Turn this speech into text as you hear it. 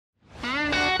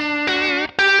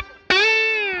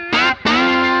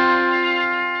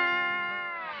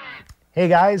Hey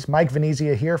guys, Mike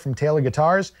Venezia here from Taylor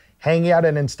Guitars, hanging out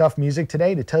at Stuff Music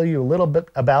today to tell you a little bit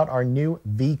about our new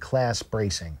V-Class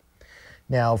bracing.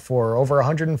 Now, for over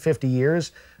 150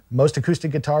 years, most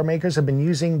acoustic guitar makers have been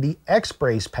using the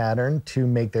X-brace pattern to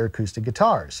make their acoustic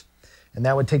guitars. And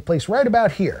that would take place right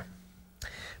about here.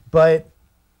 But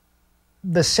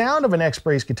the sound of an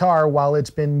X-brace guitar, while it's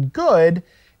been good,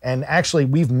 and actually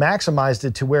we've maximized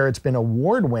it to where it's been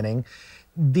award-winning,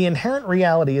 the inherent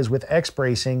reality is with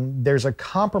X-bracing, there's a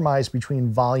compromise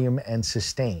between volume and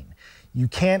sustain. You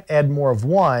can't add more of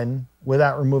one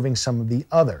without removing some of the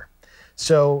other.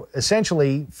 So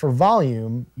essentially, for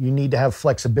volume, you need to have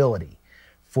flexibility.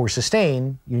 For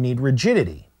sustain, you need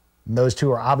rigidity. And those two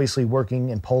are obviously working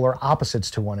in polar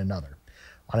opposites to one another.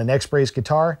 On an X-brace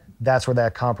guitar, that's where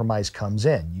that compromise comes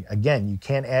in. Again, you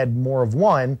can't add more of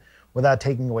one without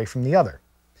taking away from the other.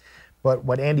 But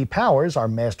what Andy Powers, our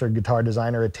master guitar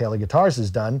designer at Taylor Guitars, has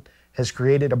done has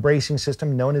created a bracing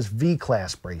system known as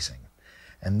V-Class bracing.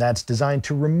 And that's designed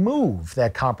to remove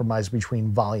that compromise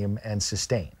between volume and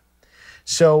sustain.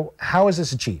 So how is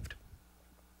this achieved?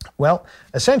 Well,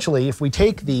 essentially, if we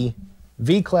take the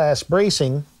V-Class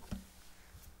bracing,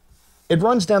 it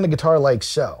runs down the guitar like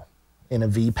so, in a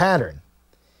V pattern.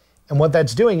 And what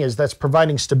that's doing is that's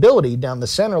providing stability down the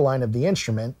center line of the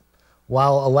instrument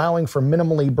while allowing for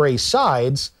minimally braced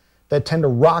sides that tend to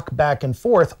rock back and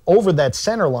forth over that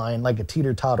center line like a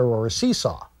teeter-totter or a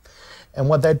seesaw. And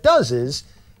what that does is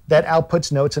that outputs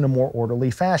notes in a more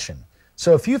orderly fashion.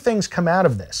 So a few things come out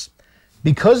of this.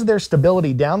 Because there's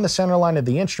stability down the center line of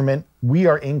the instrument, we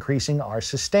are increasing our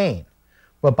sustain.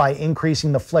 But by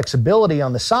increasing the flexibility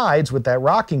on the sides with that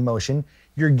rocking motion,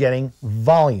 you're getting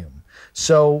volume.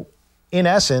 So in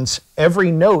essence,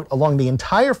 every note along the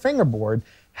entire fingerboard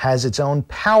has its own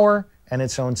power and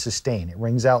its own sustain. It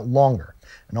rings out longer.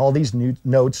 And all these new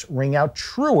notes ring out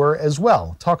truer as well.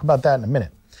 We'll talk about that in a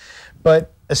minute.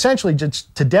 But essentially,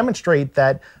 just to demonstrate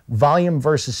that volume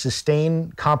versus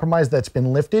sustain compromise that's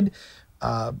been lifted,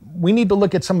 we need to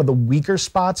look at some of the weaker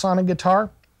spots on a guitar.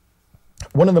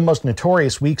 One of the most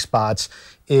notorious weak spots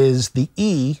is the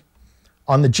E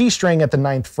on the G string at the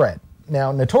 9th fret.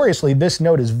 Now, notoriously, this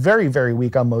note is very, very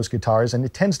weak on most guitars, and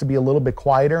it tends to be a little bit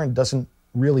quieter and doesn't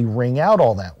really ring out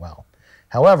all that well.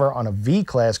 However, on a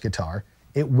V-Class guitar,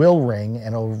 it will ring,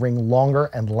 and it'll ring longer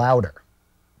and louder.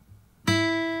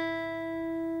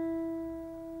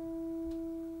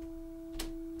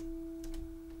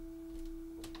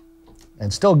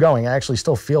 And still going. I actually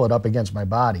still feel it up against my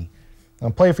body.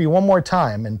 I'll play it for you one more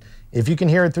time, and if you can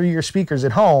hear it through your speakers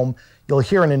at home, you'll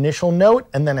hear an initial note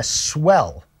and then a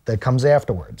swell that comes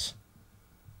afterwards.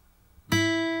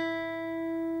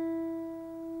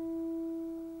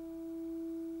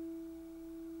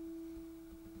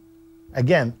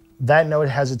 Again, that note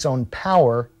has its own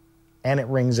power and it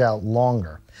rings out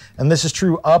longer. And this is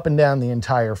true up and down the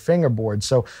entire fingerboard.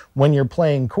 So when you're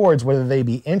playing chords, whether they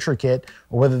be intricate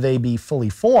or whether they be fully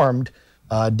formed,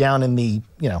 down in the,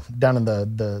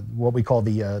 what we call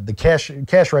the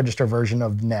cash register version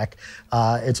of the neck,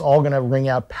 it's all going to ring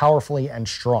out powerfully and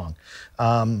strong.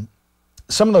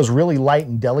 Some of those really light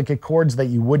and delicate chords that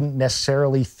you wouldn't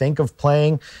necessarily think of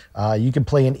playing, you can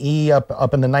play an E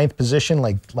up in the 9th position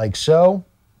like so.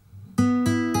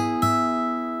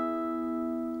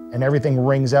 And everything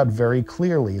rings out very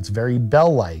clearly. It's very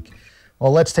bell-like.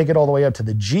 Well, let's take it all the way up to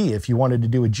the G if you wanted to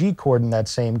do a G chord in that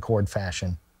same chord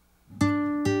fashion.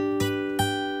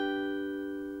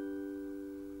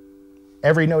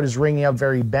 Every note is ringing out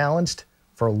very balanced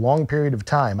for a long period of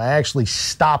time. I actually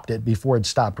stopped it before it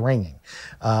stopped ringing.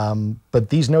 But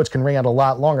these notes can ring out a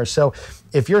lot longer. So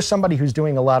if you're somebody who's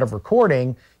doing a lot of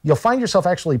recording, you'll find yourself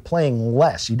actually playing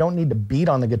less. You don't need to beat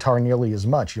on the guitar nearly as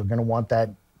much. You're going to want that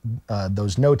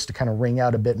those notes to kind of ring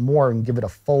out a bit more and give it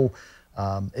a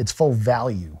its full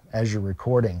value as you're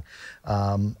recording.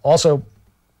 Also,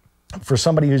 for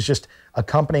somebody who's just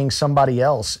accompanying somebody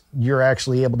else, you're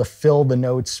actually able to fill the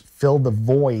notes, fill the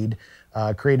void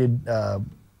created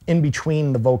in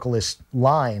between the vocalist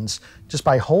lines just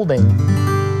by holding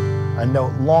a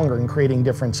note longer and creating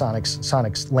different sonic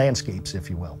landscapes, if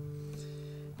you will.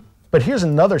 But here's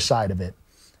another side of it.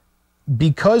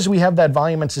 Because we have that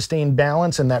volume and sustain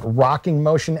balance and that rocking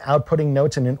motion outputting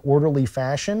notes in an orderly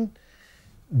fashion,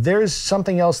 there's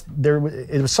something else.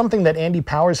 It was something that Andy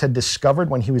Powers had discovered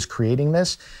when he was creating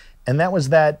this, and that was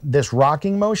that this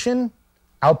rocking motion,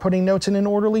 outputting notes in an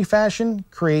orderly fashion,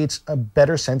 creates a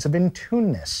better sense of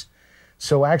in-tuneness.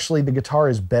 So actually the guitar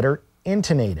is better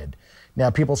intonated. Now,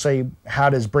 people say, how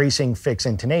does bracing fix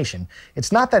intonation?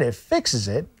 It's not that it fixes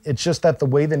it, it's just that the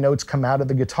way the notes come out of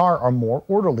the guitar are more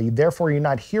orderly. Therefore, you're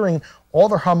not hearing all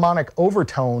the harmonic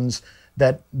overtones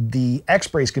that the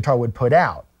X-Brace guitar would put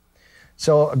out.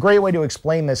 So a great way to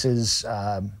explain this is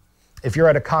if you're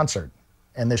at a concert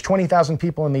and there's 20,000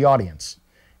 people in the audience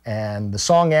and the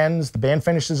song ends, the band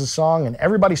finishes the song, and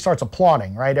everybody starts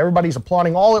applauding, right? Everybody's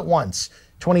applauding all at once,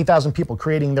 20,000 people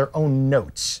creating their own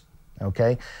notes,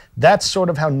 okay? That's sort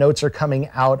of how notes are coming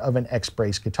out of an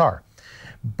X-Brace guitar.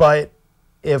 But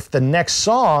if the next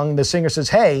song, the singer says,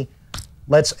 hey,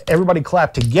 let's everybody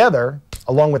clap together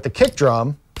along with the kick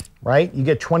drum, right? You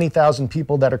get 20,000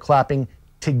 people that are clapping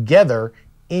together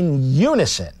in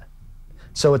unison.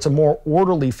 So it's a more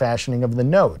orderly fashioning of the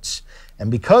notes. And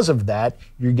because of that,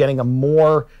 you're getting a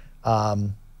more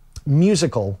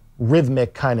musical,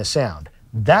 rhythmic kind of sound.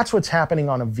 That's what's happening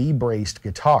on a V-braced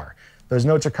guitar. Those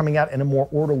notes are coming out in a more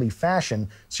orderly fashion,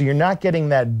 so you're not getting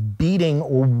that beating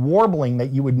or warbling that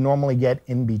you would normally get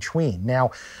in between.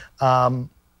 Now, an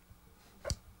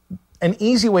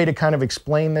easy way to kind of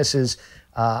explain this is,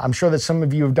 I'm sure that some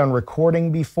of you have done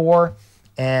recording before,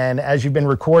 and as you've been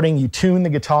recording, you tune the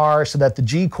guitar so that the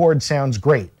G chord sounds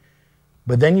great.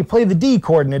 But then you play the D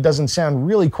chord and it doesn't sound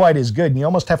really quite as good, and you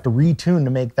almost have to retune to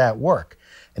make that work.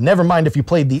 And never mind if you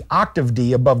played the octave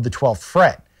D above the 12th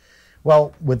fret.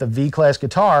 Well, with a V-class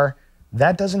guitar,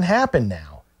 that doesn't happen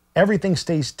now. Everything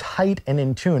stays tight and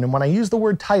in tune. And when I use the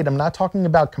word tight, I'm not talking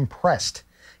about compressed.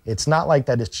 It's not like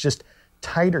that. It's just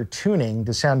tighter tuning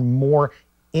to sound more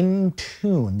in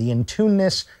tune. The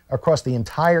in-tuneness across the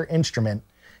entire instrument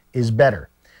is better.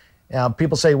 Now,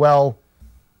 people say, well,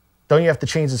 don't you have to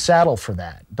change the saddle for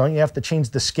that? Don't you have to change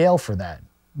the scale for that?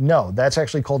 No, that's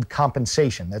actually called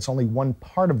compensation. That's only one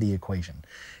part of the equation.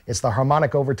 It's the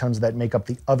harmonic overtones that make up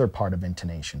the other part of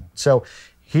intonation. So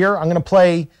here I'm going to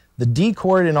play the D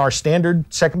chord in our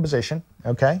standard second position,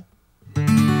 okay?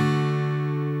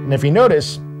 And if you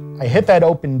notice, I hit that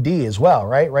open D as well,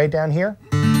 right? Right down here.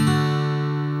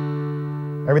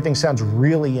 Everything sounds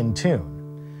really in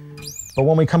tune. But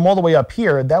when we come all the way up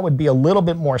here, that would be a little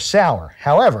bit more sour.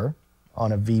 However,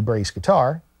 on a V-brace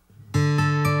guitar,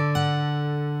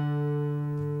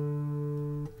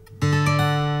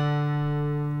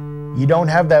 you don't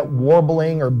have that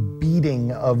warbling or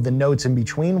beating of the notes in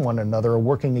between one another or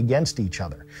working against each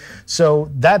other. So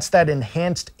that's that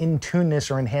enhanced in-tuneness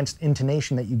or enhanced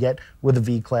intonation that you get with a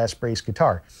V-class brace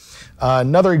guitar.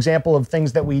 Another example of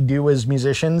things that we do as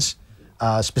musicians,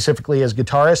 specifically as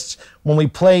guitarists, when we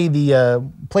play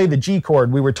the G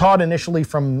chord, we were taught initially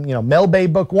from Mel Bay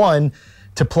Book 1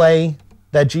 to play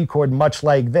that G chord much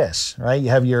like this, right? You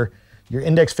have your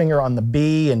index finger on the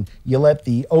B, and you let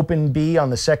the open B on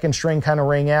the second string kind of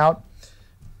ring out.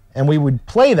 And we would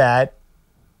play that,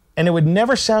 and it would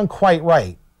never sound quite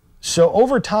right. So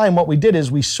over time, what we did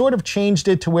is we sort of changed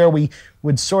it to where we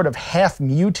would sort of half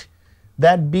mute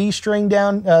that B string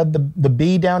down, the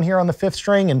B down here on the fifth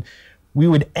string, and we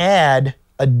would add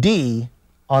a D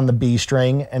on the B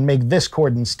string and make this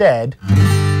chord instead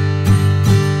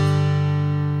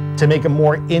to make a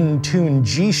more in-tune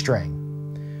G string.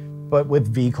 But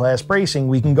with V-class bracing,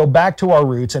 we can go back to our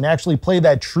roots and actually play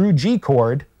that true G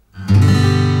chord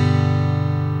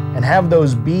and have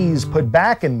those B's put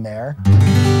back in there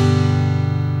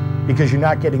because you're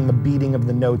not getting the beating of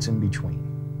the notes in between.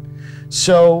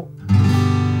 So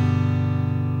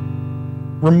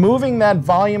removing that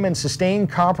volume and sustain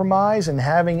compromise and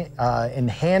having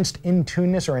enhanced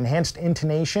in-tuneness or enhanced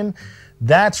intonation,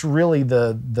 that's really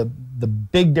the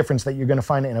big difference that you're going to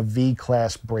find in a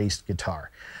V-class braced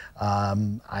guitar.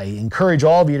 I encourage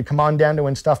all of you to come on down to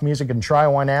In Stuff Music and try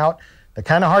one out. They're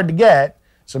kind of hard to get,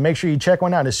 so make sure you check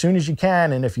one out as soon as you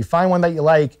can, and if you find one that you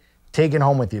like, take it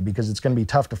home with you because it's going to be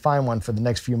tough to find one for the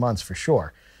next few months for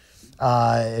sure.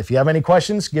 If you have any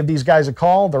questions, give these guys a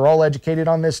call. They're all educated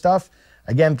on this stuff.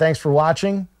 Again, thanks for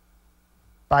watching.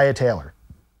 Buy a Taylor.